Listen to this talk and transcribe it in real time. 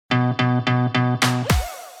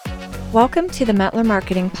Welcome to the Metler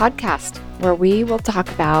Marketing Podcast, where we will talk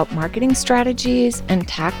about marketing strategies and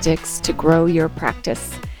tactics to grow your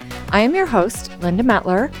practice. I am your host, Linda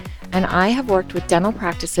Metler, and I have worked with dental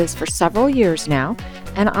practices for several years now,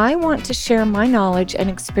 and I want to share my knowledge and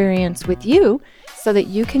experience with you so that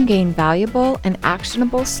you can gain valuable and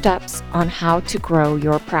actionable steps on how to grow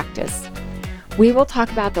your practice. We will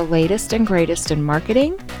talk about the latest and greatest in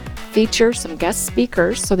marketing, feature some guest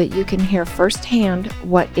speakers so that you can hear firsthand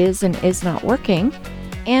what is and is not working,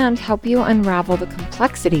 and help you unravel the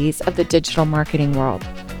complexities of the digital marketing world.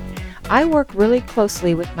 I work really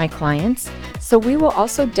closely with my clients, so we will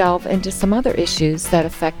also delve into some other issues that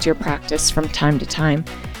affect your practice from time to time,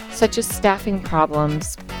 such as staffing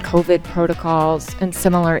problems, COVID protocols, and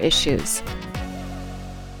similar issues.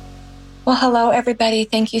 Well, hello, everybody.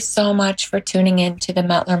 Thank you so much for tuning in to the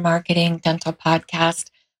Metler Marketing Dental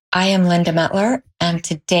Podcast. I am Linda Metler, and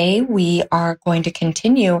today we are going to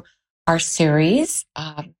continue our series.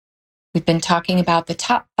 We've been talking about the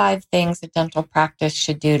top 5 things a dental practice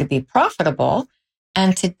should do to be profitable.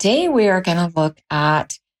 And today we are going to look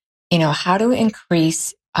at, how to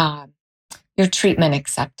increase your treatment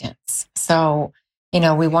acceptance. So,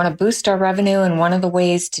 we want to boost our revenue, and one of the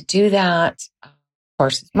ways to do that, of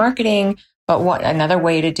course, is marketing. But another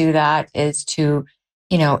way to do that is to,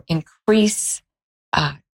 increase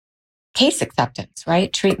case acceptance,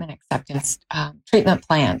 right? Treatment acceptance, treatment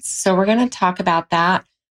plans. So we're going to talk about that.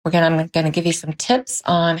 I'm going to give you some tips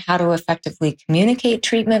on how to effectively communicate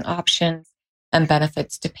treatment options and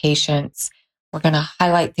benefits to patients. We're going to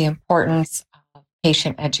highlight the importance of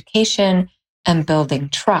patient education and building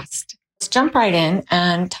trust. Let's jump right in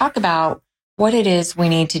and talk about what it is we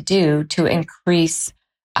need to do to increase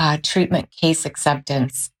treatment case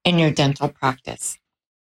acceptance in your dental practice.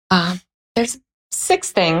 There's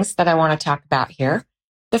 6 things that I want to talk about here.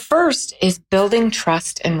 The first is building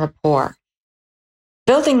trust and rapport.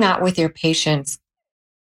 Building that with your patients,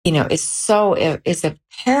 is of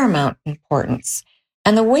paramount importance.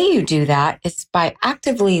 And the way you do that is by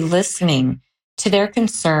actively listening to their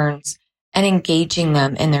concerns and engaging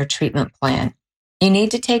them in their treatment plan. You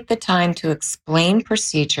need to take the time to explain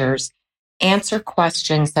procedures, answer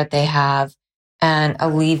questions that they have, and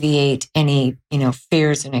alleviate any,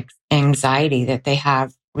 fears and anxiety that they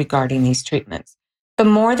have regarding these treatments. The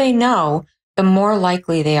more they know, the more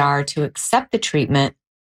likely they are to accept the treatment,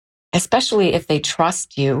 especially if they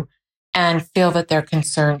trust you and feel that their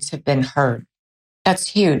concerns have been heard. That's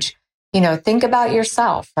huge. Think about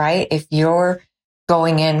yourself, right? If you're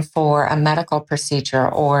going in for a medical procedure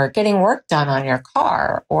or getting work done on your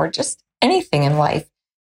car or just anything in life,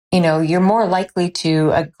 you're more likely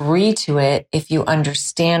to agree to it if you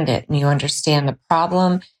understand it and you understand the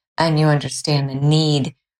problem and you understand the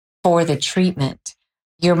need for the treatment.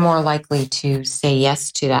 You're more likely to say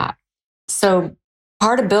yes to that. So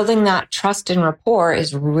part of building that trust and rapport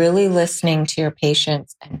is really listening to your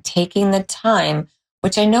patients and taking the time,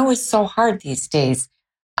 which I know is so hard these days,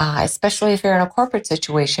 especially if you're in a corporate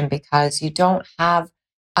situation, because you don't have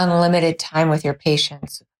unlimited time with your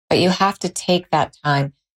patients, but you have to take that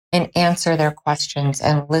time and answer their questions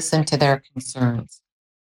and listen to their concerns.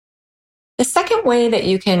 The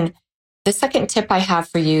second tip I have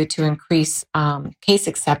for you to increase case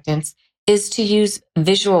acceptance is to use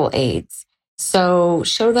visual aids. So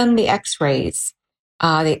show them the x-rays,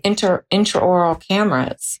 the intraoral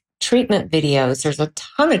cameras, treatment videos. There's a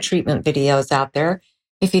ton of treatment videos out there.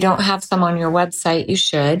 If you don't have some on your website, you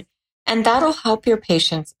should. And that'll help your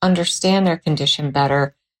patients understand their condition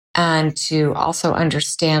better and to also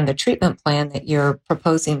understand the treatment plan that you're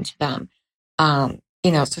proposing to them.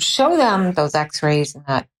 So show them those x-rays and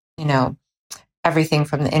that, everything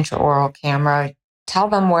from the intraoral camera. Tell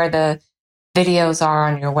them where the videos are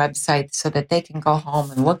on your website so that they can go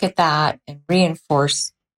home and look at that and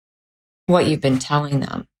reinforce what you've been telling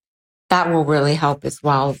them. That will really help as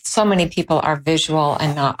well. So many people are visual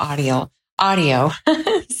and not audio.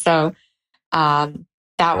 So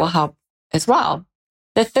that will help as well.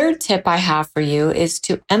 The third tip I have for you is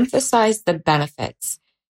to emphasize the benefits.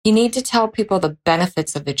 You need to tell people the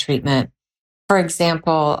benefits of the treatment. For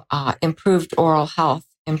example, improved oral health,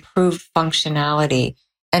 improved functionality,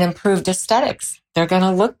 and improved aesthetics. They're going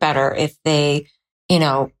to look better if they,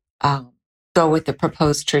 go with the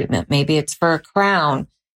proposed treatment. Maybe it's for a crown,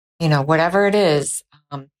 whatever it is.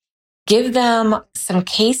 Give them some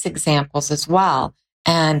case examples as well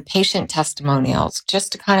and patient testimonials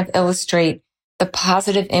just to kind of illustrate the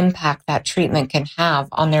positive impact that treatment can have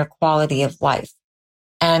on their quality of life.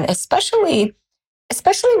 And especially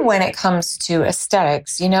when it comes to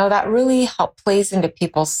aesthetics, that really plays into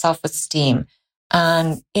people's self-esteem.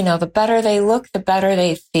 And, the better they look, the better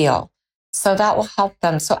they feel. So that will help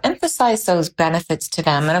them. So emphasize those benefits to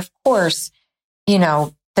them. And of course,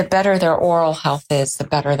 the better their oral health is, the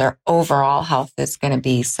better their overall health is going to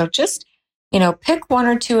be. So just, pick one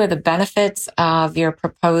or two of the benefits of your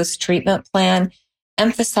proposed treatment plan,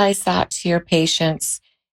 emphasize that to your patients,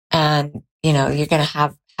 and, you're going to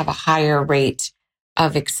have a higher rate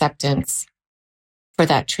of acceptance for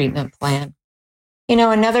that treatment plan.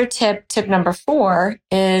 Another tip number 4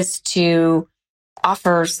 is to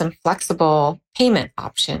offer some flexible payment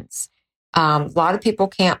options. A lot of people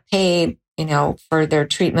can't pay, for their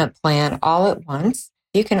treatment plan all at once.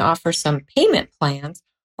 You can offer some payment plans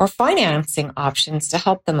or financing options to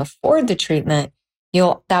help them afford the treatment.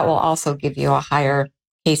 That will also give you a higher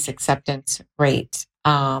case acceptance rate.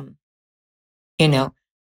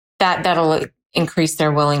 That'll increase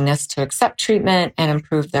their willingness to accept treatment and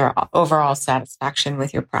improve their overall satisfaction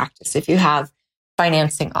with your practice. If you have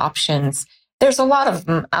financing options, there's a lot of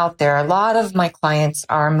them out there. A lot of my clients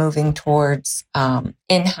are moving towards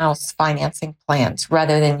in-house financing plans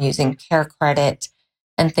rather than using care credit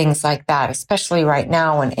and things like that, especially right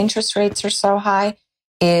now when interest rates are so high.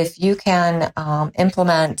 If you can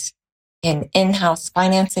implement an in-house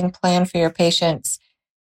financing plan for your patients,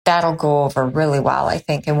 that'll go over really well, I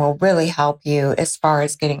think, and will really help you as far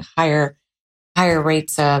as getting higher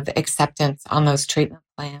rates of acceptance on those treatment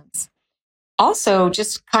plans. Also,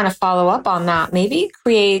 just kind of follow up on that, maybe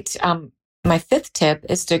create, my 5th tip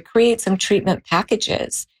is to create some treatment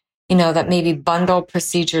packages, that maybe bundle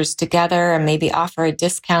procedures together and maybe offer a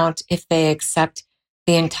discount if they accept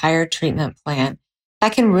the entire treatment plan.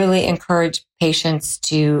 That can really encourage patients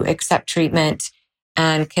to accept treatment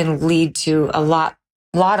and can lead to a lot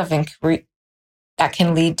of increased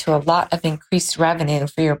revenue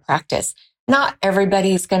for your practice. Not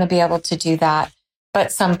everybody's going to be able to do that,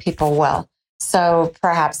 but some people will. So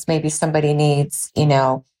perhaps maybe somebody needs,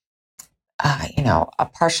 a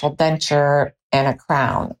partial denture and a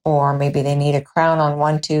crown, or maybe they need a crown on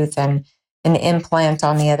one tooth and an implant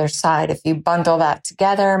on the other side. If you bundle that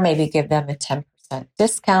together, maybe give them a 10%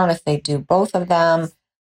 discount if they do both of them,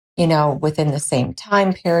 within the same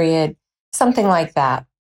time period, something like that.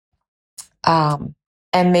 And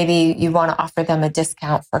maybe you want to offer them a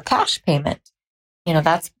discount for cash payment.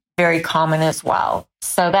 That's very common as well.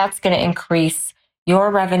 So that's going to increase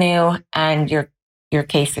your revenue and your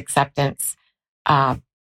case acceptance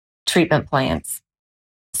treatment plans.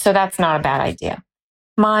 So that's not a bad idea.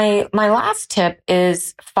 My last tip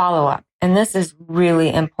is follow up. And this is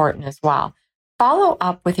really important as well. Follow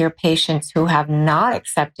up with your patients who have not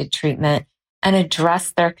accepted treatment and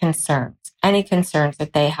address their concerns, any concerns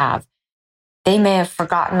that they have. They may have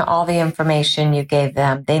forgotten all the information you gave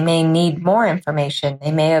them. They may need more information.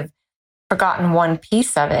 They may have forgotten one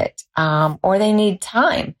piece of it, or they need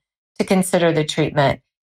time to consider the treatment.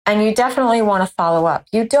 And you definitely want to follow up.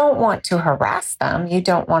 You don't want to harass them. You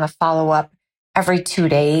don't want to follow up every 2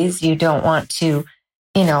 days. You don't want to,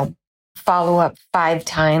 follow up 5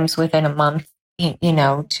 times within a month,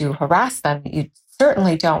 to harass them. You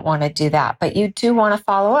certainly don't want to do that, but you do want to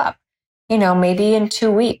follow up, maybe in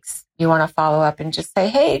 2 weeks. You want to follow up and just say,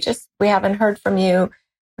 hey, we haven't heard from you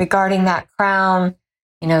regarding that crown.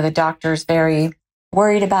 The doctor's very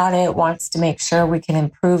worried about it, wants to make sure we can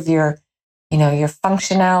improve your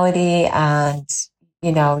functionality and,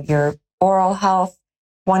 your oral health,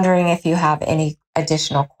 wondering if you have any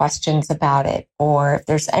additional questions about it or if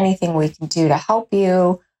there's anything we can do to help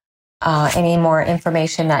you, any more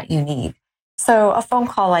information that you need. So a phone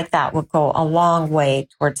call like that would go a long way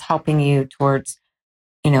towards helping you towards,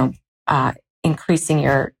 increasing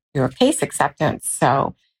your case acceptance.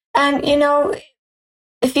 So, and,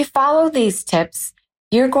 if you follow these tips,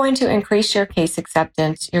 you're going to increase your case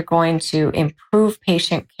acceptance, you're going to improve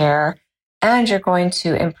patient care, and you're going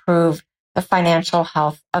to improve the financial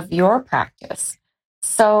health of your practice.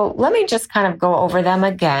 So let me just kind of go over them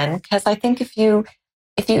again, because I think if you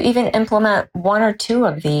even implement 1 or 2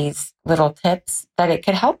 of these little tips, that it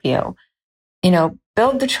could help you.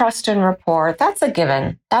 Build the trust and rapport. That's a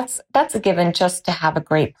given. That's a given just to have a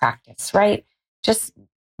great practice, right? Just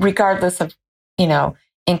regardless of,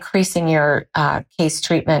 increasing your case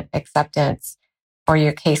treatment acceptance or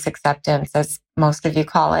your case acceptance, as most of you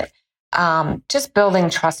call it. Just building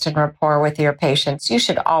trust and rapport with your patients. You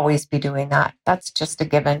should always be doing that. That's just a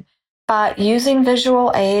given. But using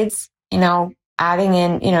visual aids, adding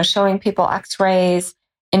in, showing people x-rays,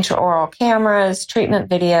 intraoral cameras, treatment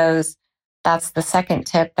videos, that's the second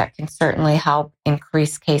tip that can certainly help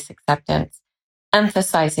increase case acceptance.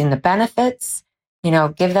 Emphasizing the benefits,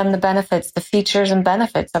 give them the benefits, the features and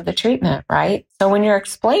benefits of the treatment, right? So when you're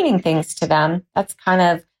explaining things to them, that's kind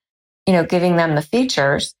of, giving them the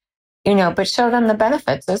features. but show them the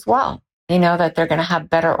benefits as well. That they're going to have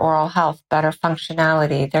better oral health, better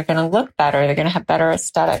functionality. They're going to look better. They're going to have better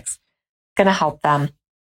aesthetics. It's going to help them.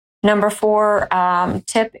 Number 4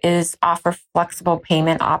 tip is offer flexible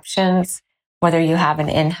payment options, whether you have an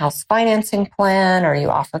in-house financing plan or you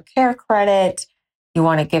offer care credit, you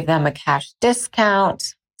want to give them a cash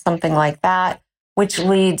discount, something like that, which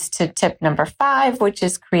leads to tip number 5, which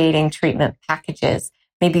is creating treatment packages,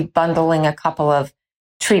 maybe bundling a couple of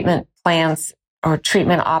treatment plans or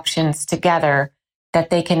treatment options together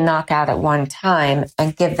that they can knock out at one time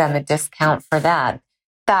and give them a discount for that.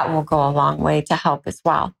 That will go a long way to help as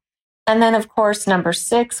well. And then, of course, number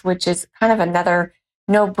 6, which is kind of another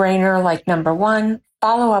no-brainer like number 1,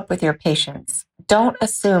 follow up with your patients. Don't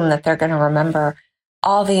assume that they're going to remember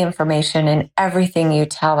all the information and everything you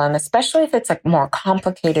tell them, especially if it's a more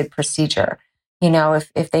complicated procedure.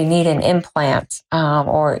 If they need an implant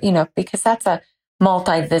or because that's a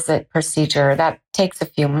multi-visit procedure that takes a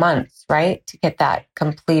few months, right, to get that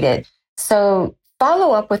completed. So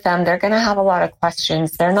follow up with them. They're going to have a lot of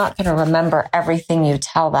questions. They're not going to remember everything you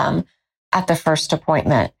tell them at the first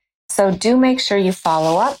appointment. So do make sure you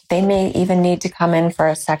follow up. They may even need to come in for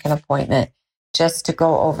a second appointment just to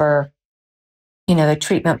go over, the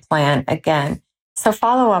treatment plan again. So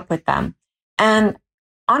follow up with them. And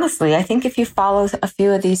honestly, I think if you follow a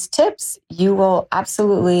few of these tips, you will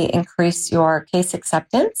absolutely increase your case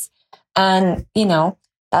acceptance. And,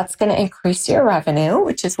 that's going to increase your revenue,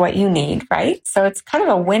 which is what you need, right? So it's kind of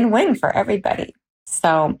a win-win for everybody.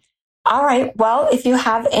 So, all right. Well, if you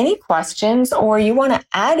have any questions or you want to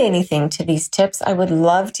add anything to these tips, I would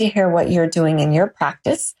love to hear what you're doing in your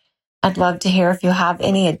practice. I'd love to hear if you have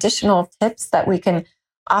any additional tips that we can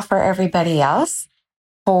offer everybody else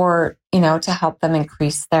for, to help them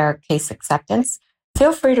increase their case acceptance.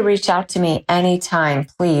 Feel free to reach out to me anytime,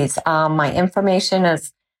 please. My information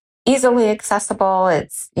is easily accessible.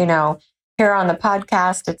 It's, here on the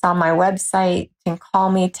podcast. It's on my website. You can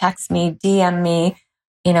call me, text me, DM me,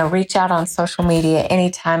 reach out on social media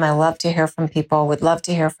anytime. I love to hear from people. Would love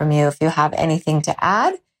to hear from you. If you have anything to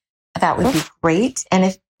add, that would be great. And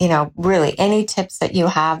if, really any tips that you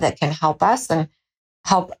have that can help us and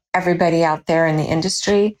help everybody out there in the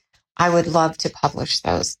industry, I would love to publish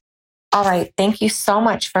those. All right. Thank you so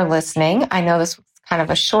much for listening. I know this was kind of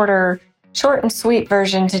a short and sweet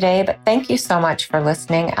version today, but thank you so much for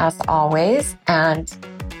listening as always. And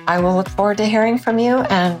I will look forward to hearing from you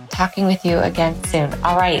and talking with you again soon.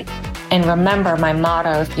 All right. And remember my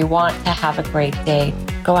motto, if you want to have a great day,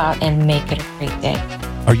 go out and make it a great day.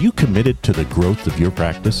 Are you committed to the growth of your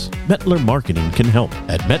practice? Mettler Marketing can help.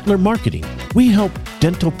 At Mettler Marketing, we help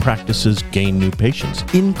dental practices gain new patients,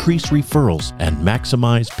 increase referrals, and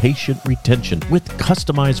maximize patient retention with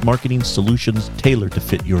customized marketing solutions tailored to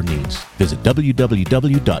fit your needs. Visit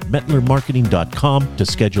www.mettlermarketing.com to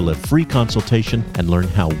schedule a free consultation and learn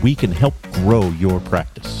how we can help grow your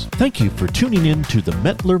practice. Thank you for tuning in to the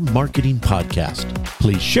Mettler Marketing Podcast.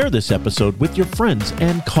 Please share this episode with your friends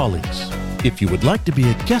and colleagues. If you would like to be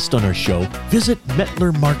a guest on our show, visit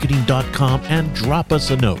mettlermarketing.com and drop us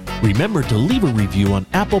a note. Remember to leave a review on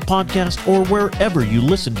Apple Podcasts or wherever you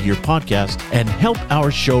listen to your podcast and help our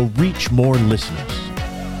show reach more listeners.